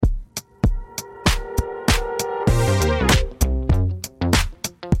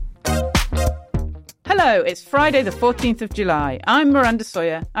Hello, it's Friday the 14th of July. I'm Miranda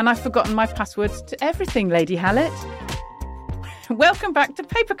Sawyer, and I've forgotten my passwords to everything, Lady Hallett. Welcome back to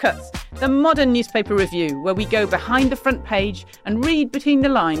Paper Cuts, the modern newspaper review, where we go behind the front page and read between the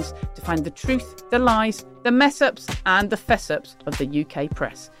lines to find the truth, the lies, the mess-ups and the fess-ups of the UK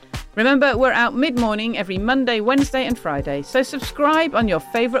press. Remember, we're out mid-morning every Monday, Wednesday and Friday, so subscribe on your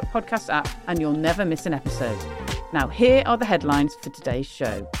favourite podcast app and you'll never miss an episode. Now, here are the headlines for today's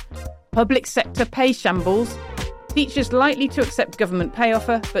show. Public sector pay shambles. Teachers likely to accept government pay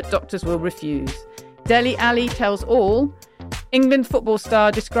offer, but doctors will refuse. Dele Alli tells all. England football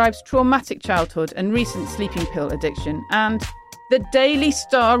star describes traumatic childhood and recent sleeping pill addiction. And the Daily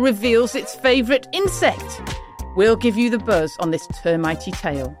Star reveals its favourite insect. We'll give you the buzz on this termitey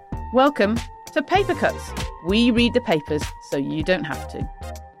tale. Welcome to Paper Cuts. We read the papers so you don't have to.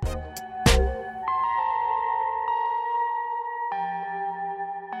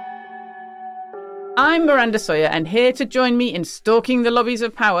 I'm Miranda Sawyer, and here to join me in stalking the lobbies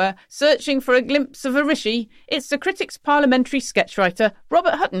of power, searching for a glimpse of a rishi, it's the Critics' parliamentary sketchwriter,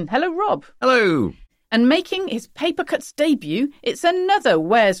 Robert Hutton. Hello, Rob. Hello. And making his Paper Cuts debut, it's another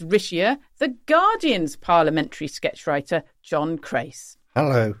Where's Rishier, the Guardian's parliamentary sketchwriter, John Crace.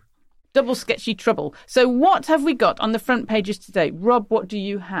 Hello. Double sketchy trouble. So what have we got on the front pages today? Rob, what do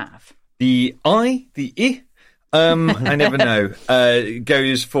you have? The I, I never know,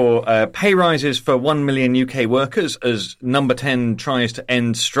 goes for pay rises for 1 million UK workers as Number 10 tries to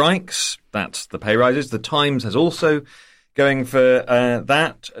end strikes. That's the pay rises. The Times has also going for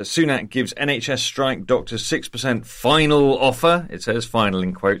that. Sunak gives NHS strike doctors 6% final offer. It says final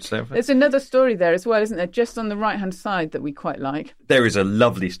in quotes there. There's another story there as well, isn't there? Just on the right-hand side that we quite like. There is a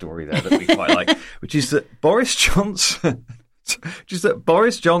lovely story there that we quite like, which is that Boris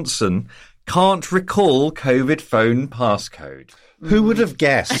Johnson can't recall COVID phone passcode. Who would have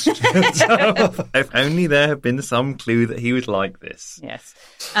guessed? If only there had been some clue that he would like this. Yes.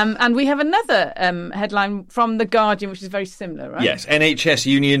 And we have another headline from The Guardian, which is very similar, right? Yes. NHS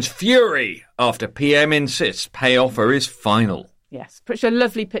unions fury after PM insists pay offer is final. Yes. Put a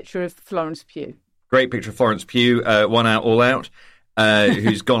lovely picture of Florence Pugh. Great picture of Florence Pugh, one out, all out,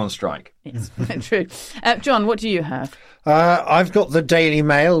 who's gone on strike. Yes, true. John, what do you have? I've got the Daily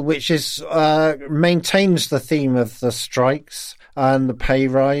Mail, which is maintains the theme of the strikes and the pay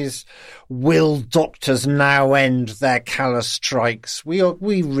rise. Will doctors now end their callous strikes?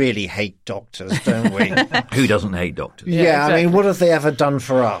 We really hate doctors, don't we? Who doesn't hate doctors? Yeah, exactly. I mean, what have they ever done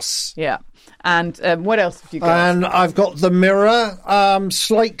for us? Yeah. And what else have you got? And I've got the Mirror,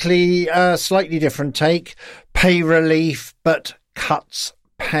 slightly different take. Pay relief, but cuts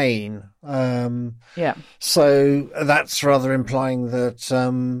pain. So that's rather implying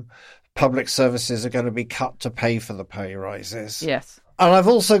that public services are going to be cut to pay for the pay rises. Yes. And I've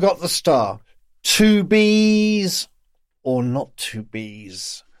also got the Star. To bees or not to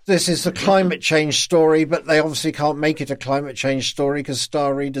bees? This is the climate change story, but they obviously can't make it a climate change story because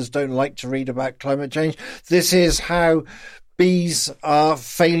Star readers don't like to read about climate change. This is how bees are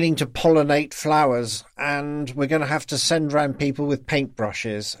failing to pollinate flowers, and we're going to have to send around people with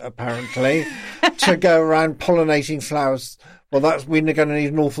paintbrushes, apparently, to go around pollinating flowers. Well, we're going to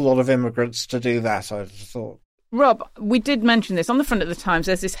need an awful lot of immigrants to do that, I thought. Rob, we did mention this. On the front of the Times,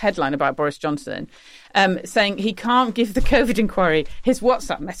 there's this headline about Boris Johnson saying he can't give the COVID inquiry his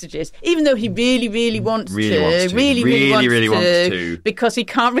WhatsApp messages, even though he really wants to, because he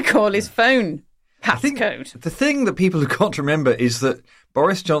can't recall his phone passcode. The thing that people have got to remember is that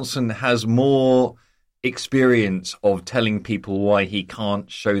Boris Johnson has more experience of telling people why he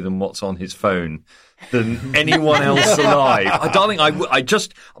can't show them what's on his phone than anyone else alive. Darling,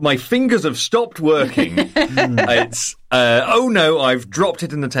 my fingers have stopped working. It's, oh no, I've dropped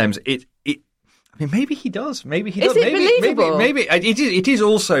it in the Thames. I mean, maybe he does. Maybe he does. Is it believable? Maybe it is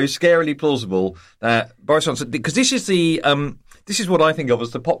also scarily plausible that Boris Johnson, because this is what I think of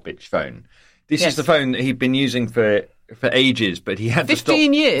as the pop bitch phone. This is the phone that he'd been using for ages, but he had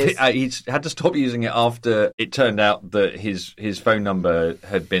 15 years. He had to stop using it after it turned out that his phone number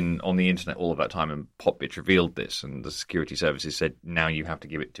had been on the internet all of that time, and Popbitch revealed this, and the security services said, now you have to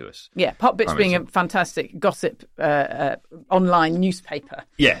give it to us. Yeah, Popbitch being a fantastic gossip online newspaper.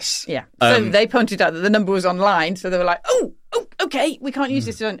 Yes. Yeah. So they pointed out that the number was online, so they were like, oh, okay, we can't use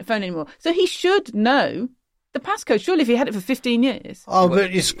this phone anymore. So he should know the passcode, surely, if he had it for 15 years. Oh,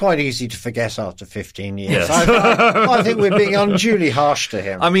 but it's quite easy to forget after 15 years. Yes. I think we're being unduly harsh to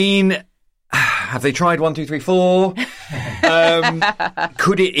him. I mean, have they tried 1, 2, 3, 4?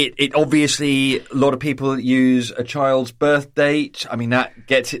 Could it obviously, a lot of people use a child's birth date. I mean, that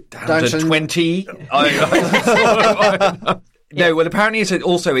gets it down to 20. No, well, apparently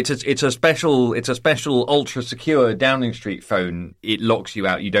it's a special ultra secure Downing Street phone. It locks you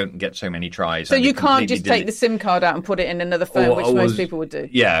out. You don't get so many tries. So you can't just take the SIM card out and put it in another phone, which most people would do.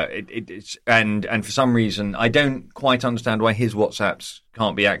 Yeah, it's and for some reason I don't quite understand why his WhatsApps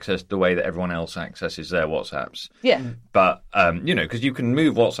can't be accessed the way that everyone else accesses their WhatsApps. Yeah, but because you can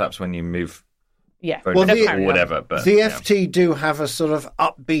move WhatsApps when you move. Yeah, or whatever. But the FT do have a sort of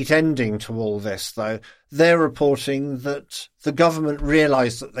upbeat ending to all this, though. They're reporting that the government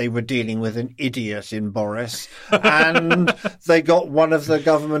realised that they were dealing with an idiot in Boris, and they got one of the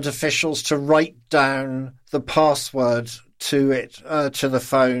government officials to write down the password to it, to the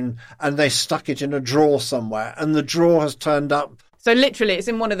phone, and they stuck it in a drawer somewhere, and the drawer has turned up. So literally, it's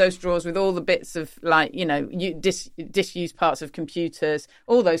in one of those drawers with all the bits of, disused parts of computers,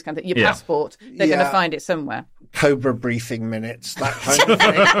 all those kind of things. Your passport, they're going to find it somewhere. Cobra briefing minutes, that kind of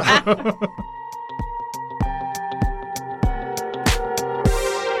thing.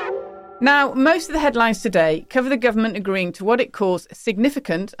 Now, most of the headlines today cover the government agreeing to what it calls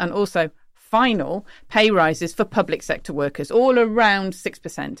significant and also final pay rises for public sector workers, all around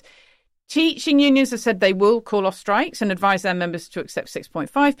 6%. Teaching unions have said they will call off strikes and advise their members to accept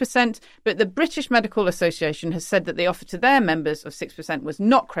 6.5%, but the British Medical Association has said that the offer to their members of 6% was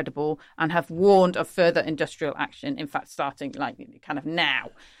not credible and have warned of further industrial action, in fact, starting kind of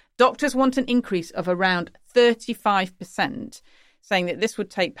now. Doctors want an increase of around 35%, saying that this would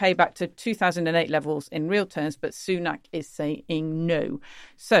take pay back to 2008 levels in real terms, but Sunak is saying no.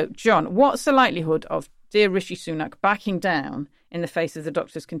 So, John, what's the likelihood of dear Rishi Sunak backing down in the face of the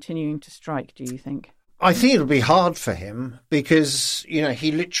doctors continuing to strike, do you think? I think it'll be hard for him because,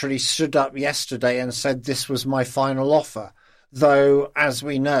 he literally stood up yesterday and said this was my final offer. Though, as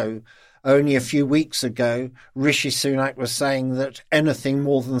we know, only a few weeks ago, Rishi Sunak was saying that anything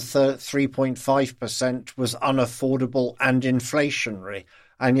more than 3.5% was unaffordable and inflationary.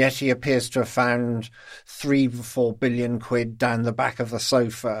 And yet he appears to have found 3-4 billion quid down the back of the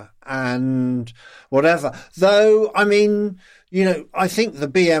sofa and whatever. Though, I think the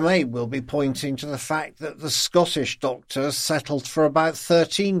BMA will be pointing to the fact that the Scottish doctors settled for about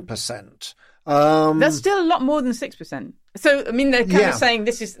 13%. That's still a lot more than 6%. So, they're kind of saying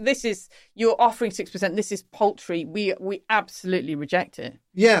this is you're offering 6%. This is paltry. We absolutely reject it.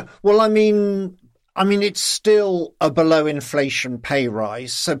 Yeah. Well, it's still a below inflation pay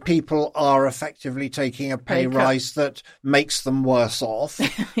rise. So people are effectively taking a pay rise that makes them worse off,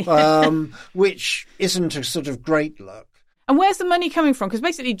 which isn't a sort of great look. And where's the money coming from? Because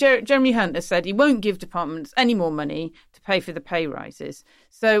basically Jeremy Hunt has said he won't give departments any more money to pay for the pay rises.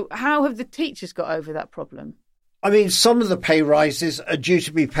 So how have the teachers got over that problem? Some of the pay rises are due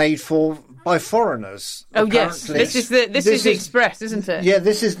to be paid for by foreigners. Oh, apparently. Yes. This is the Express, isn't it? Yeah,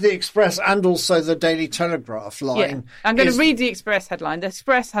 this is the Express and also the Daily Telegraph line. Yeah. I'm going to read the Express headline. The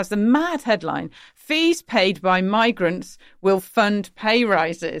Express has the mad headline, fees paid by migrants will fund pay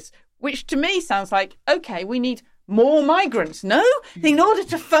rises, which to me sounds like, OK, we need more migrants, no? In order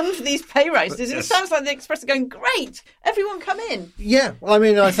to fund these pay rises. It sounds like the Express are going, great, everyone come in. Yeah,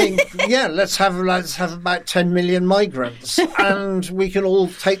 I think, let's have about 10 million migrants and we can all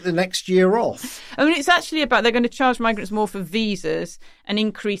take the next year off. It's actually about they're going to charge migrants more for visas and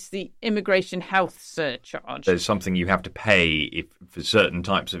increase the immigration health surcharge. There's something you have to pay for certain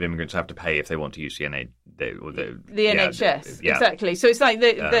types of immigrants have to pay if they want to use the NHS. Exactly. So it's like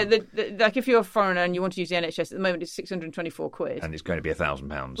like if you're a foreigner and you want to use the NHS, at the moment it's 624 quid. And it's going to be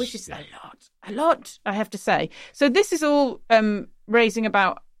 £1,000. Which is a lot, I have to say. So this is all raising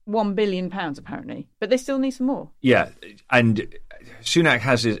about £1 billion, apparently. But they still need some more. Yeah. And Sunak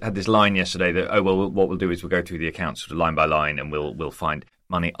had this line yesterday that, what we'll do is we'll go through the accounts sort of line by line and we'll find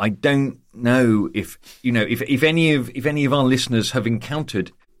money. I don't know if any of our listeners have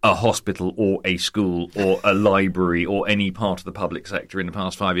encountered a hospital or a school or a library or any part of the public sector in the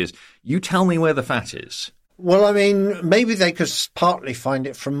past 5 years. You tell me where the fat is. Well, maybe they could partly find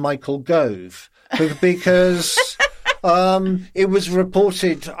it from Michael Gove because it was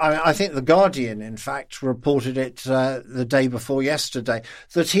reported, I think The Guardian, in fact, reported it the day before yesterday,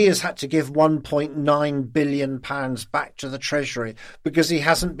 that he has had to give £1.9 billion back to the Treasury because he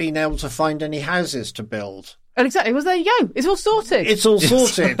hasn't been able to find any houses to build. Oh, exactly. Well, there you go. It's all sorted. It's all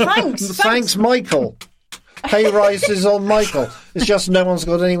sorted. Thanks, Michael. Pay rises on Michael. It's just no one's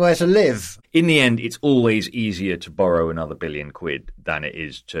got anywhere to live. In the end, it's always easier to borrow another £1 billion than it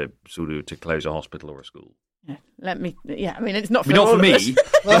is to to close a hospital or a school. Yeah, it's not for not all for me.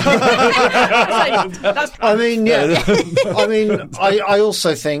 I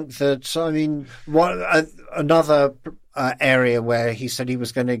also think that, another area where he said he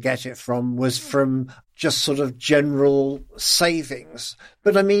was going to get it from was from just sort of general savings.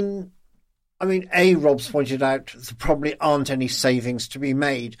 But I mean, A, Rob's pointed out there probably aren't any savings to be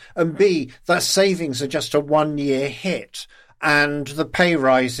made. And B, that savings are just a 1-year hit. And the pay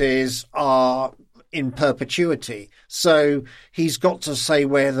rises are in perpetuity. So he's got to say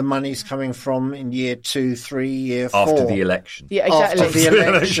where the money's coming from in year 2, 3, year 4. After the election. Yeah, exactly. After the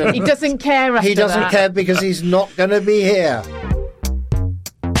election. He doesn't care after He doesn't that. care because he's not going to be here.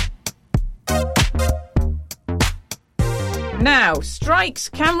 Now, strikes,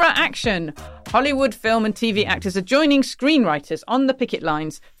 camera, action. Hollywood film and TV actors are joining screenwriters on the picket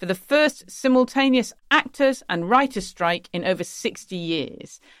lines for the first simultaneous actors and writers strike in over 60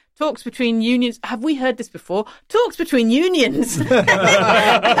 years. Talks between unions, have we heard this before? Talks between unions and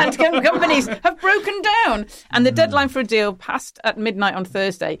companies have broken down. And the deadline for a deal passed at midnight on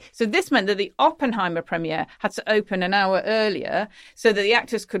Thursday. So this meant that the Oppenheimer premiere had to open an hour earlier so that the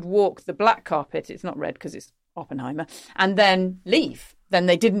actors could walk the black carpet. It's not red because it's Oppenheimer. And then leave. Then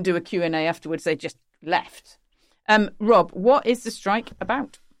they didn't do a Q&A afterwards. They just left. Rob, what is the strike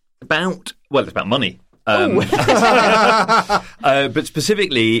about? Well, it's about money. But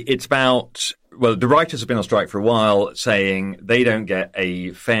specifically, it's about, well, the writers have been on strike for a while saying they don't get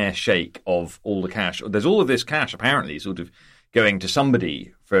a fair shake of all the cash. There's all of this cash, apparently, sort of going to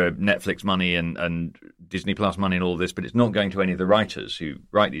somebody for Netflix money and Disney Plus money and all this, but it's not going to any of the writers who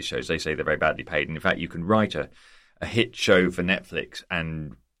write these shows. They say they're very badly paid. And in fact, you can write a hit show for Netflix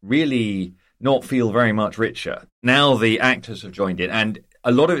and really not feel very much richer. Now the actors have joined in, and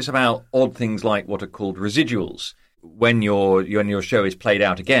a lot of it's about odd things like what are called residuals. When your show is played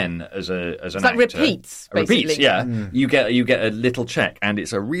out again as an actor, repeats, basically. Repeats, yeah. You get a little check, and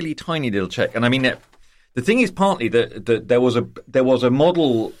it's a really tiny little check. And I mean, the thing is partly that there was a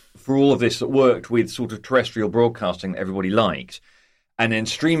model for all of this that worked with sort of terrestrial broadcasting that everybody liked, and then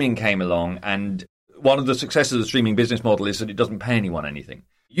streaming came along. And one of the successes of the streaming business model is that it doesn't pay anyone anything.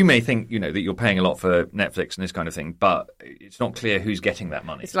 You may think, that you're paying a lot for Netflix and this kind of thing, but it's not clear who's getting that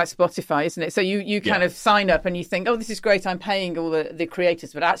money. It's like Spotify, isn't it? So you kind of sign up and you think, oh, this is great, I'm paying all the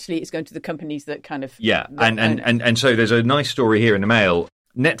creators, but actually it's going to the companies that kind of... Yeah, and so there's a nice story here in the Mail.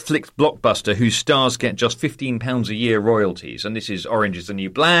 Netflix blockbuster whose stars get just £15 a year royalties, and this is Orange is the New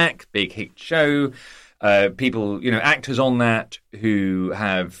Black, big hit show. People, actors on that who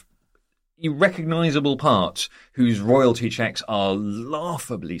have recognisable parts whose royalty checks are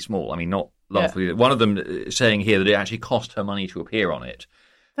laughably small. I mean, not laughably. Yeah. One of them saying here that it actually cost her money to appear on it.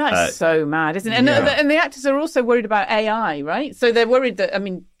 That's so mad, isn't it? And, and the actors are also worried about AI, right? So they're worried that, I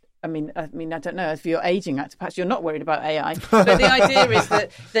mean, I don't know if you're aging actor, perhaps you're not worried about AI. But the idea is that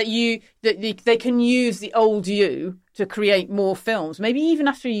they can use the old you to create more films, maybe even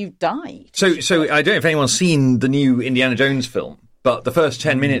after you've died. So I don't know if anyone's seen the new Indiana Jones film, but the first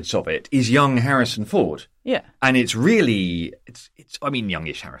 10 minutes of it is young Harrison Ford. Yeah. And it's really,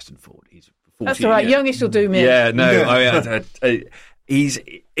 youngish Harrison Ford. He's 40. That's all right. Youngish will do me. Yeah, no.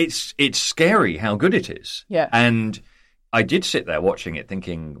 It's scary how good it is. Yeah. And I did sit there watching it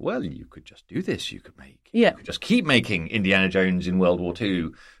thinking, well, you could just do this. You could just keep making Indiana Jones in World War II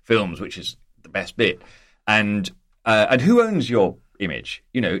films, which is the best bit. And who owns your image?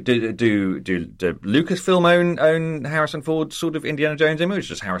 Do Lucasfilm own Harrison Ford's sort of Indiana Jones image?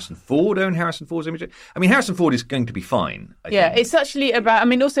 Does Harrison Ford own Harrison Ford's image? I mean, Harrison Ford is going to be fine. I think. It's actually about. I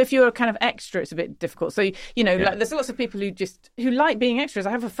mean, also if you're a kind of extra, it's a bit difficult. So like, there's lots of people who like being extras.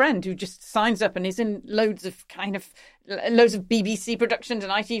 I have a friend who just signs up and is in loads of BBC productions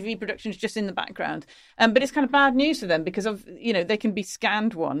and ITV productions just in the background. But it's kind of bad news for them because of they can be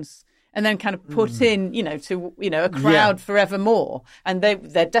scanned once. And then kind of put in, a crowd forevermore. And they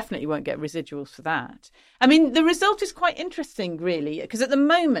definitely won't get residuals for that. I mean, the result is quite interesting, really, because at the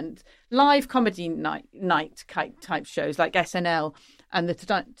moment, live comedy night type shows like SNL and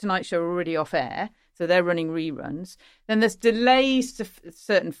the Tonight Show are already off air. So they're running reruns. Then there's delays to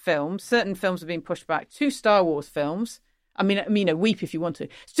certain films. Certain films are being pushed back. 2 Star Wars films. I mean, weep if you want to.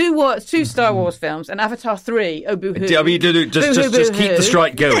 2 Star Wars films and Avatar 3. Oh, boo-hoo. Just keep the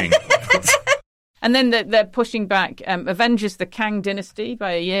strike going. And then they're pushing back Avengers: The Kang Dynasty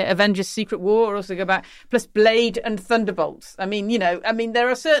by a year. Avengers: Secret War also go back. Plus Blade and Thunderbolts. I mean, there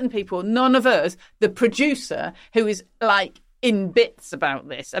are certain people, none of us, the producer, who is like in bits about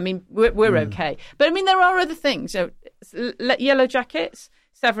this. I mean, we're okay. But I mean, there are other things. Yellow Jackets,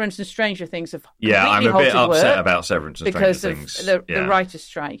 Severance and Stranger Things have I'm a bit upset about Severance and Stranger Things because of the writer's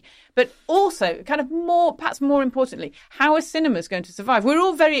strike. But also, kind of perhaps more importantly, how are cinemas going to survive? We're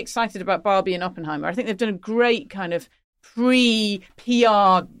all very excited about Barbie and Oppenheimer. I think they've done a great kind of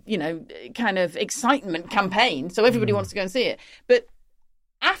pre-PR, kind of excitement campaign. So everybody wants to go and see it. But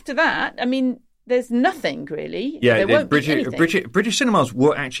after that, I mean, there's nothing really. Yeah, there won't be anything. British cinemas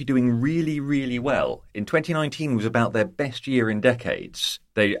were actually doing really, really well. In 2019 was about their best year in decades.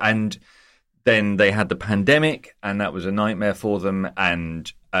 And then they had the pandemic, and that was a nightmare for them.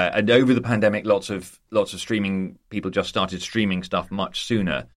 And over the pandemic, lots of streaming people just started streaming stuff much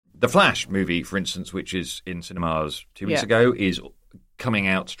sooner. The Flash movie, for instance, which is in cinemas 2 weeks ago, is coming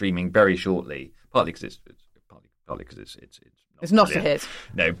out streaming very shortly. Partly because it's not a hit.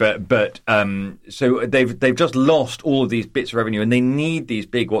 No, but so they've just lost all of these bits of revenue, and they need these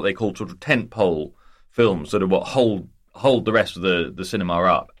big, what they call sort of tentpole films, sort of what hold the rest of the cinema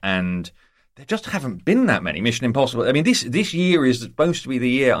up, and there just haven't been that many. Mission Impossible. I mean, this year is supposed to be the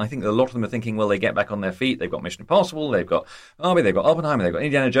year. I think a lot of them are thinking, well, they get back on their feet. They've got Mission Impossible. They've got Barbie. They've got Oppenheimer. They've got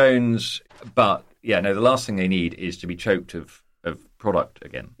Indiana Jones. But the last thing they need is to be choked of product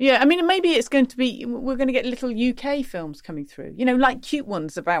again. Yeah, I mean, maybe it's going to be. We're going to get little UK films coming through. Like cute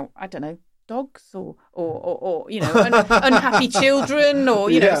ones about, I don't know, dogs or unhappy children or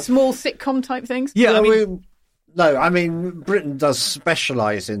small sitcom type things. Yeah, I mean, Britain does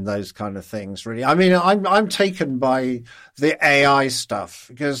specialise in those kind of things, really. I mean, I'm taken by the AI stuff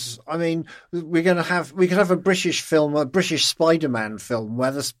because, I mean, we could have a British film, a British Spider-Man film,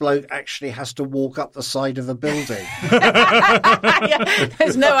 where this bloke actually has to walk up the side of a building.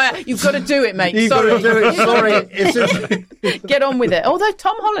 There's no, you've got to do it, mate. You've got to do it. Sorry. Get on with it. Although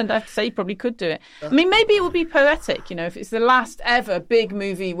Tom Holland, I have to say, he probably could do it. I mean, maybe it would be poetic, if it's the last ever big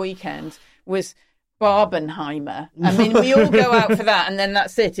movie weekend was Barbenheimer. I mean, we all go out for that, and then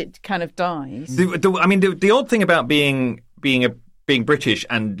that's it. It kind of dies. The odd thing about being British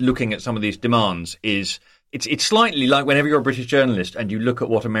and looking at some of these demands is it's slightly like whenever you're a British journalist and you look at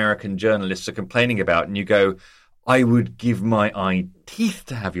what American journalists are complaining about, and you go, I would give my eye teeth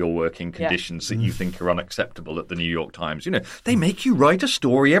to have your working conditions that you think are unacceptable at the New York Times. They make you write a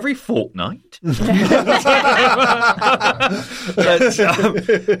story every fortnight. And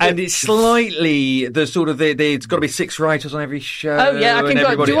it's slightly the sort of, it's got to be 6 writers on every show. Oh, yeah, I can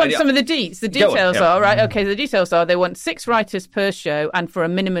go. Do you want some of the deets? The details are, right, okay, the details are they want 6 writers per show and for a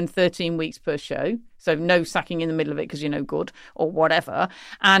minimum 13 weeks per show. So no sacking in the middle of it because you're no good or whatever.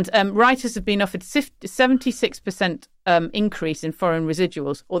 And writers have been offered 76% increase in foreign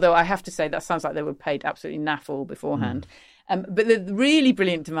residuals, although I have to say that sounds like they were paid absolutely naff all beforehand. But the really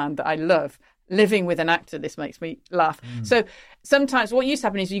brilliant demand that I love, living with an actor, this makes me laugh. So sometimes what used to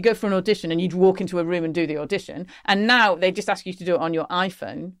happen is you go for an audition and you'd walk into a room and do the audition. And now they just ask you to do it on your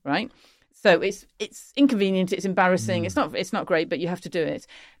iPhone, right? So it's inconvenient, it's embarrassing, it's not great, but you have to do it.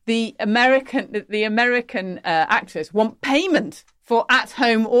 The American actors want payment for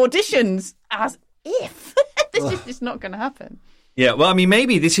at-home auditions, as if this is not going to happen. Yeah, well, I mean,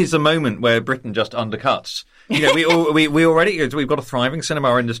 maybe this is the moment where Britain just undercuts. We already we've got a thriving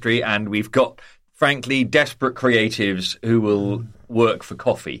cinema industry, and we've got, frankly, desperate creatives who will work for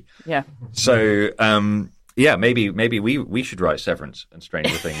coffee. Yeah. So. Yeah, maybe we should write Severance and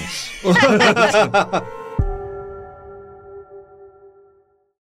Stranger Things.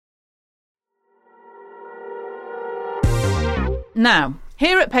 Now,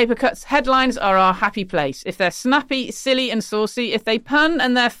 here at Paper Cuts, headlines are our happy place. If they're snappy, silly and saucy, if they pun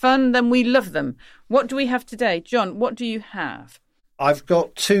and they're fun, then we love them. What do we have today? John, what do you have? I've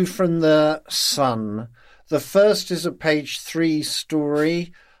got 2 from the Sun. The first is a page 3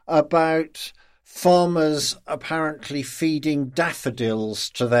 story about farmers apparently feeding daffodils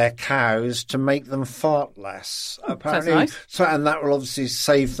to their cows to make them fart less. Apparently, that's nice. And that will obviously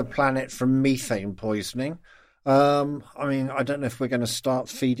save the planet from methane poisoning. I mean, I don't know if we're going to start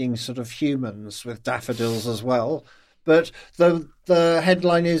feeding sort of humans with daffodils as well. But the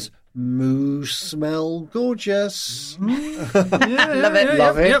headline is "Moo smell gorgeous." Love it.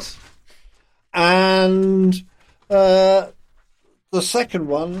 Love it. Yep. And the second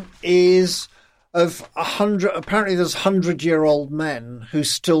one is of 100. Apparently, there's 100-year-old men who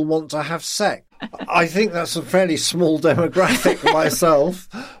still want to have sex. I think that's a fairly small demographic myself,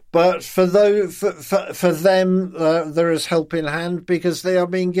 but for them, there is help in hand because they are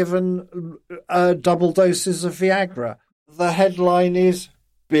being given double doses of Viagra. The headline is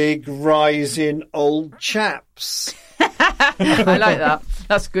 "Big Rise in Old Chaps." I like that.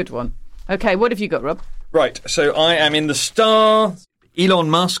 That's a good one. Okay, what have you got, Rob? Right, so I am in the Star. Elon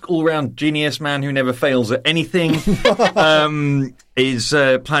Musk, all-round genius man who never fails at anything, is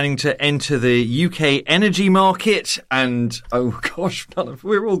planning to enter the UK energy market. And, oh gosh,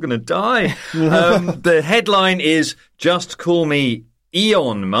 we're all going to die. The headline is, "Just call me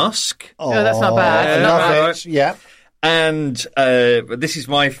Eon Musk." Oh, that's not bad. Love it. Yeah. And this is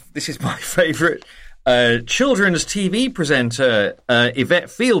my favourite. Children's TV presenter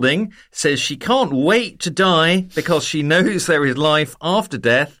Yvette Fielding says she can't wait to die because she knows there is life after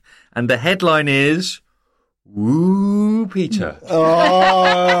death, and the headline is "Woo, Peter."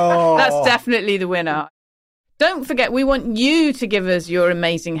 Oh, That's definitely the winner. Don't forget, we want you to give us your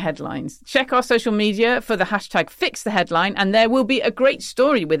amazing headlines. Check our social media for the hashtag #FixTheHeadline, and there will be a great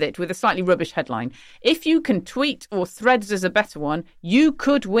story with it, with a slightly rubbish headline. If you can tweet or threads us a better one, you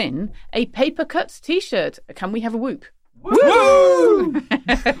could win a Paper Cuts t-shirt. Can we have a whoop? woo!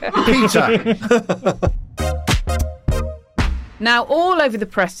 Peter. Now, all over the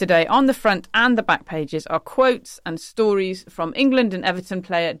press today, on the front and the back pages, are quotes and stories from England and Everton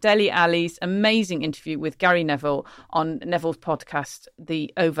player Dele Alli's amazing interview with Gary Neville on Neville's podcast,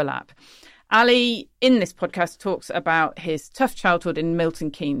 The Overlap. Ali, in this podcast, talks about his tough childhood in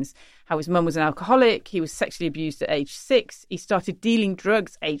Milton Keynes, how his mum was an alcoholic, he was sexually abused at age 6, he started dealing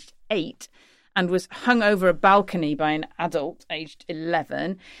drugs aged 8, and was hung over a balcony by an adult aged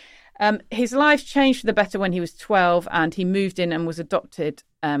 11. His life changed for the better when he was 12, and he moved in and was adopted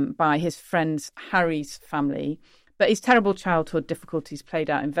by his friend's Harry's family. But his terrible childhood difficulties played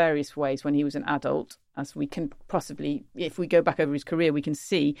out in various ways when he was an adult, as we can possibly, if we go back over his career, we can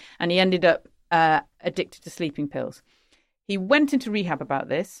see. And he ended up addicted to sleeping pills. He went into rehab about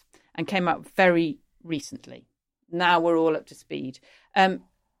this and came out very recently. Now we're all up to speed.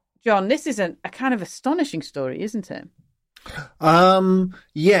 John, this is a kind of astonishing story, isn't it?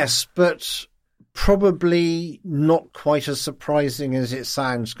 Yes, but probably not quite as surprising as it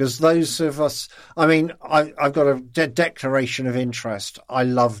sounds, because those of us, I mean, I've got a declaration of interest. I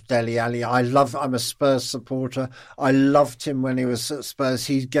love Dele Alli. I'm a Spurs supporter. I loved him when he was at Spurs.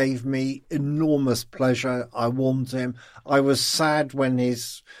 He gave me enormous pleasure. I warmed him. I was sad when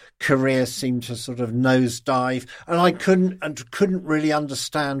his career seemed to sort of nosedive, and I couldn't really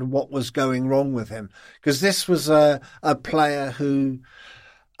understand what was going wrong with him, because this was a player who,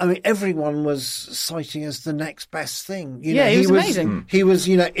 I mean, everyone was citing as the next best thing. He was amazing. He was,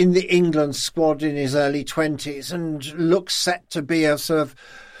 in the England squad in his early 20s and looked set to be a sort of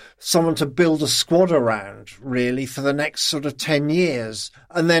someone to build a squad around, really, for the next sort of 10 years.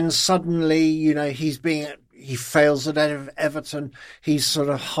 And then suddenly, he fails at Everton. He's sort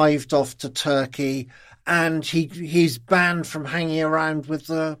of hived off to Turkey, and he's banned from hanging around with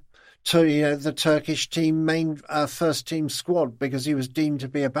the Turkish team first team squad because he was deemed to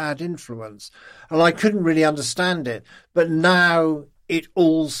be a bad influence. And I couldn't really understand it, but now it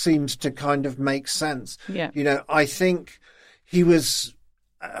all seems to kind of make sense. Yeah. I think he was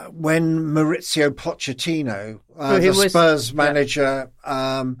when Maurizio Pochettino, Spurs manager,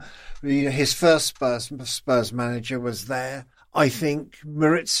 his first Spurs manager was there. I think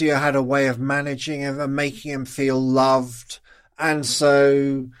Maurizio had a way of managing him and making him feel loved. And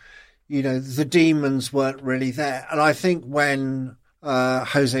so, the demons weren't really there. And I think when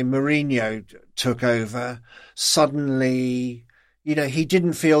Jose Mourinho took over, suddenly, he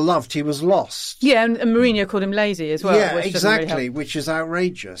didn't feel loved. He was lost. Yeah, and Mourinho called him lazy as well. Yeah, which exactly, really which is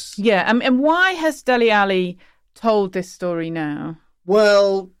outrageous. Yeah, and why has Dele Alli told this story now?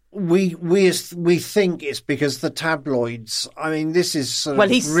 Well, we think it's because the tabloids. I mean, this is sort of. Well,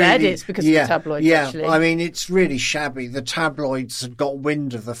 he really, said it's because of the tabloids. Yeah, actually. I mean, it's really shabby. The tabloids had got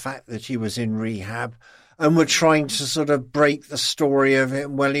wind of the fact that he was in rehab, and were trying to sort of break the story of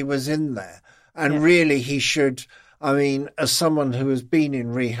him while he was in there. And really, he should. I mean, as someone who has been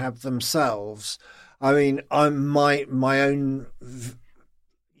in rehab themselves, I mean, my own,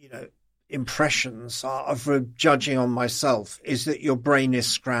 impressions of judging on myself is that your brain is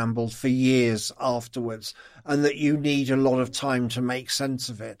scrambled for years afterwards, and that you need a lot of time to make sense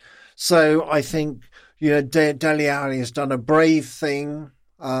of it. So I think, Dele Alli has done a brave thing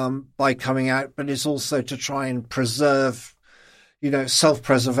by coming out, but it's also to try and preserve,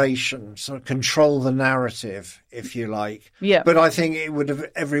 self-preservation, sort of control the narrative, if you like. Yeah. But I think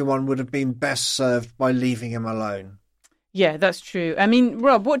everyone would have been best served by leaving him alone. Yeah, that's true. I mean,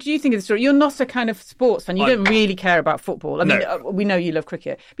 Rob, what do you think of the story? You're not a kind of sports fan. You don't really care about football. I mean, we know you love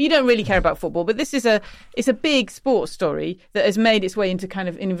cricket, but you don't really care about football. But this is it's a big sports story that has made its way into kind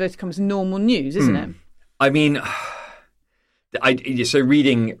of, in inverted commas, normal news, isn't it? I mean, so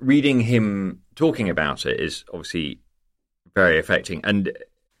reading him talking about it is obviously very affecting. And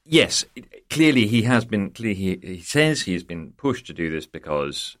yes, clearly he has been. He says he has been pushed to do this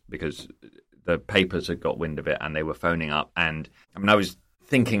because the papers had got wind of it and they were phoning up. And I mean, I was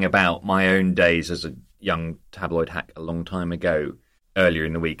thinking about my own days as a young tabloid hack a long time ago, earlier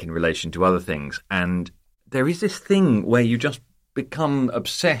in the week, in relation to other things. And there is this thing where you just become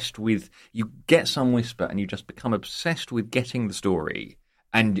obsessed with, you get some whisper and you just become obsessed with getting the story,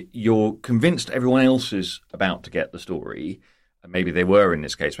 and you're convinced everyone else is about to get the story. Maybe they were in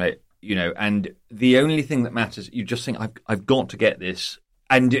this case, right? And the only thing that matters, you just think, I've got to get this.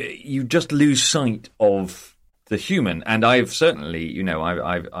 And you just lose sight of the human. And I've certainly,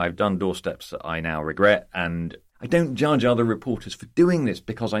 I've done doorsteps that I now regret, and I don't judge other reporters for doing this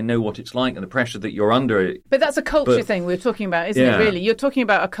because I know what it's like and the pressure that you're under. But that's a culture thing we're talking about, isn't it, really? You're talking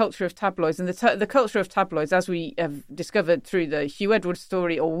about a culture of tabloids, and the culture of tabloids, as we have discovered through the Hugh Edwards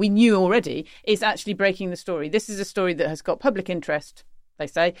story, or we knew already, is actually breaking the story. This is a story that has got public interest, they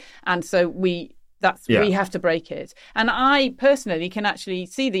say, and so we have to break it. And I personally can actually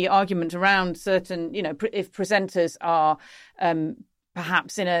see the argument around certain, if presenters are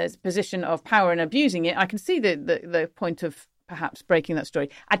perhaps in a position of power and abusing it, I can see the point of perhaps breaking that story.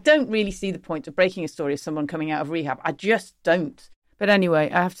 I don't really see the point of breaking a story of someone coming out of rehab. I just don't. But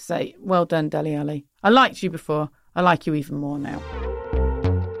anyway, I have to say, well done, Dele Alli. I liked you before. I like you even more now.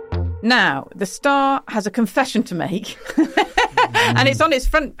 Now, the Star has a confession to make. And it's on its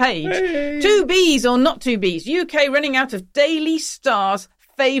front page. Hey. 2 Bs or not 2 Bs. UK running out of Daily Star's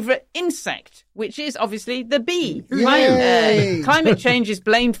favourite insect, which is obviously the bee. Climate change is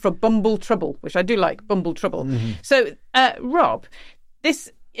blamed for bumble trouble, which I do like, bumble trouble. Mm-hmm. So, Rob,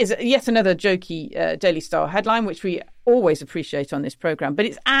 this is yet another jokey Daily Star headline, which we always appreciate on this programme. But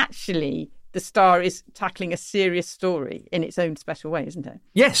it's actually... The Star is tackling a serious story in its own special way, isn't it?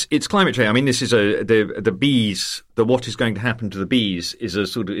 Yes, it's climate change. I mean, this is the bees. What is going to happen to the bees is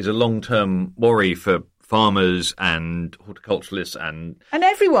a long-term worry for farmers and horticulturalists and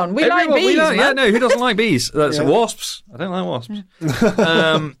everyone. We like bees. Who doesn't like bees? That's wasps. I don't like wasps.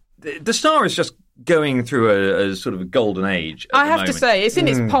 The Star is just going through a sort of a golden age. I have to say, it's in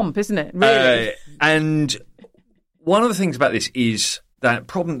its pomp, isn't it? Really. And one of the things about this is. The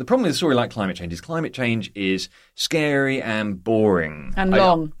problem with a story like climate change is scary and boring and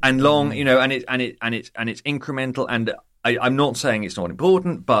long, and it's incremental. And I'm not saying it's not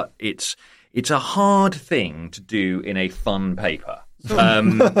important, but it's a hard thing to do in a fun paper.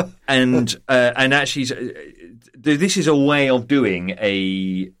 And actually, this is a way of doing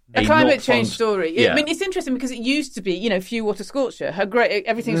a climate change story. Yeah. I mean, it's interesting because it used to be, few water scorcher. How great,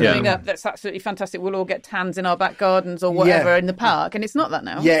 everything's going up. That's absolutely fantastic. We'll all get tans in our back gardens or whatever in the park. And it's not that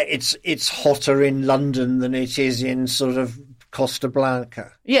now. Yeah, it's hotter in London than it is in sort of Costa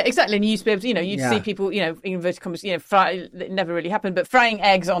Blanca. Yeah, exactly. And you used to be able to, you'd see people, in inverted commas, it never really happened, but frying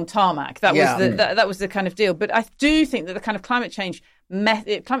eggs on tarmac. That was that was the kind of deal. But I do think that the kind of climate change's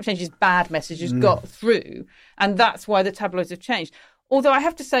bad message has got through, and that's why the tabloids have changed. Although I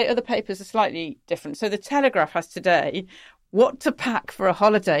have to say other papers are slightly different. So the Telegraph has today, what to pack for a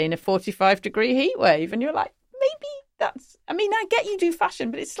holiday in a 45-degree heat wave. And you're like, maybe that's... I mean, I get you do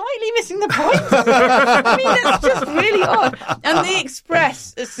fashion, but it's slightly missing the point. I mean, that's just really odd. And the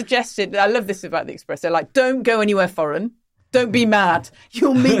Express has suggested... I love this about the Express. They're like, don't go anywhere foreign. Don't be mad.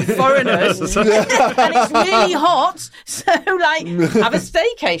 You'll meet foreigners. And it's really hot. So, have a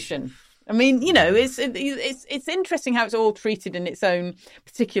staycation. I mean, it's interesting how it's all treated in its own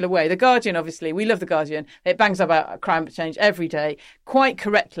particular way. The Guardian, obviously, we love The Guardian. It bangs about climate change every day, quite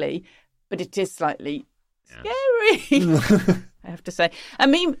correctly, but it is slightly scary, I have to say. I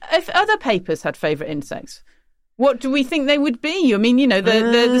mean, if other papers had favourite insects, what do we think they would be? I mean,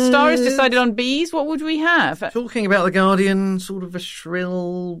 the Star has decided on bees. What would we have? Talking about The Guardian, sort of a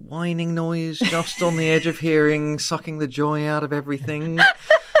shrill, whining noise just on the edge of hearing, sucking the joy out of everything.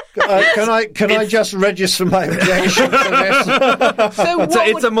 Can I just register my objection to this?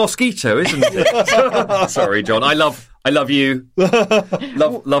 It's a mosquito, isn't it? Sorry, John. I love you.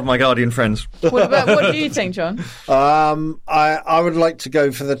 love my Guardian friends. What do you think, John? I would like to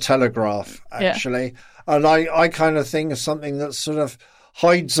go for the Telegraph, actually. Yeah. And I kind of think of something that sort of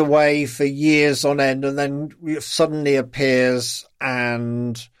hides away for years on end and then suddenly appears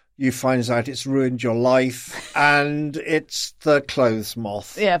and you find out it's ruined your life, and it's the clothes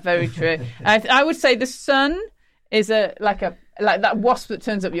moth. Yeah, very true. I would say the Sun is like that wasp that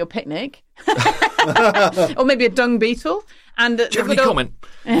turns up at your picnic, or maybe a dung beetle. And do you have any comment?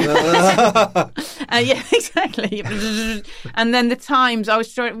 Yeah, exactly. And then the Times. We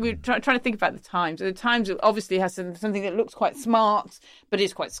were trying to think about the Times. The Times obviously has something that looks quite smart, but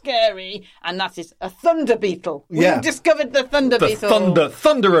is quite scary, and that is a thunder beetle. We've discovered the thunder beetle.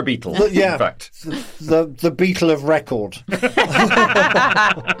 Thunderer beetle. In fact, the beetle of record.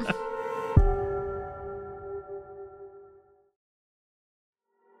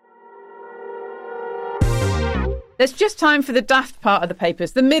 There's just time for the daft part of the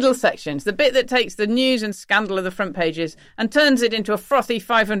papers, the middle sections, the bit that takes the news and scandal of the front pages and turns it into a frothy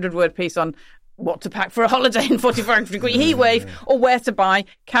 500-word piece on what to pack for a holiday in 45-degree heatwave or where to buy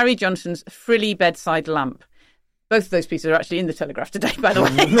Carrie Johnson's frilly bedside lamp. Both of those pieces are actually in the Telegraph today, by the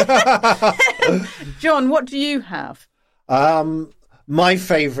way. John, what do you have? My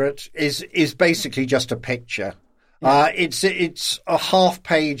favourite is basically just a picture. It's a half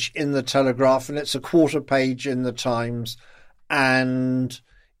page in the Telegraph and it's a quarter page in the Times, and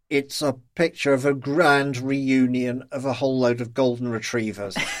it's a picture of a grand reunion of a whole load of golden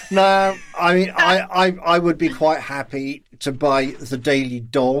retrievers. Now, I mean, I would be quite happy to buy the Daily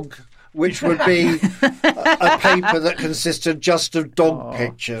Dog, which would be a paper that consisted just of dog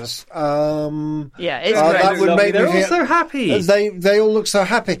pictures. Yeah, it's that would make They're me all so happy. They all look so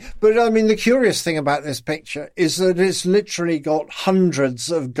happy. But I mean, the curious thing about this picture is that it's literally got hundreds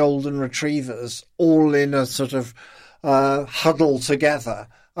of golden retrievers all in a sort of huddle together.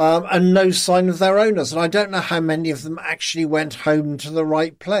 And no sign of their owners. And I don't know how many of them actually went home to the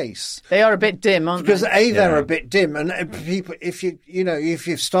right place. They are a bit dim, aren't they? Because they're a bit dim, and people, if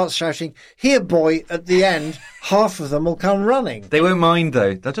you start shouting "Here, boy!" at the end, half of them will come running. They won't mind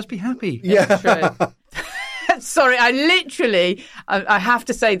though; they'll just be happy. Yeah. True. Sorry, I have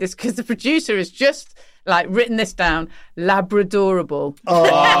to say this because the producer has just written this down. Labradorable.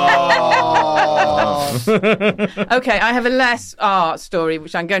 Okay, I have a less art story,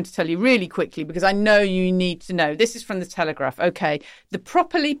 which I'm going to tell you really quickly because I know you need to know. This is from the Telegraph. Okay, the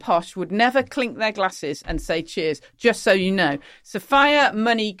properly posh would never clink their glasses and say cheers, just so you know. Sophia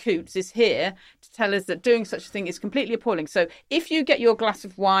Money Coots is here to tell us that doing such a thing is completely appalling. So if you get your glass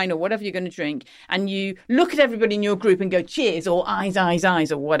of wine or whatever you're going to drink and you look at everybody in your group and go cheers or eyes, eyes,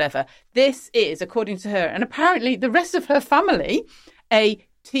 eyes or whatever, this is, according to her, and apparently the rest of her family, a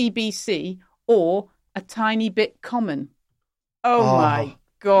TBC or a tiny bit common. Oh my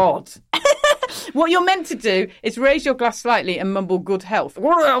God. What you're meant to do is raise your glass slightly and mumble good health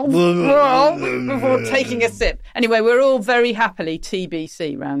before taking a sip. Anyway, we're all very happily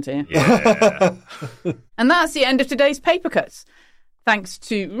TBC round here. Yeah. And that's the end of today's Paper Cuts. Thanks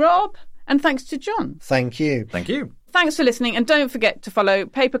to Rob and thanks to John. Thank you. Thank you. Thanks for listening, and don't forget to follow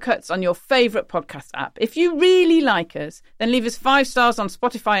Paper Cuts on your favourite podcast app. If you really like us, then leave us 5 stars on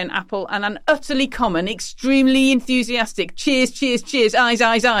Spotify and Apple and an utterly common, extremely enthusiastic cheers, cheers, cheers, eyes,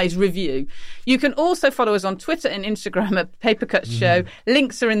 eyes, eyes review. You can also follow us on Twitter and Instagram at Paper Cuts Show.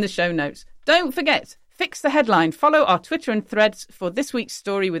 Links are in the show notes. Don't forget, fix the headline. Follow our Twitter and Threads for this week's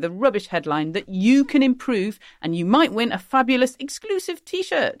story with a rubbish headline that you can improve, and you might win a fabulous exclusive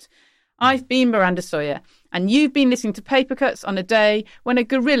T-shirt. I've been Miranda Sawyer, and you've been listening to Paper Cuts on a day when a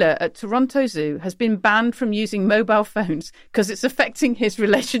gorilla at Toronto Zoo has been banned from using mobile phones because it's affecting his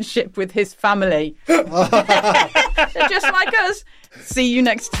relationship with his family. They're just like us. See you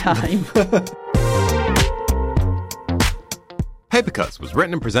next time. Paper Cuts was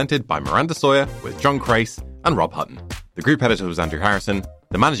written and presented by Miranda Sawyer with John Crace and Rob Hutton. The group editor was Andrew Harrison.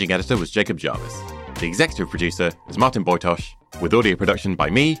 The managing editor was Jacob Jarvis. The executive producer is Martin Boytosh, with audio production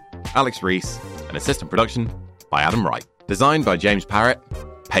by me, Alex Reese, and assistant production by Adam Wright. Designed by James Parrott,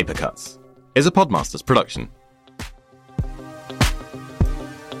 Paper Cuts is a Podmasters production.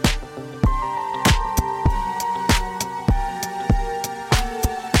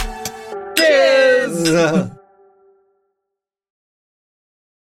 Cheers!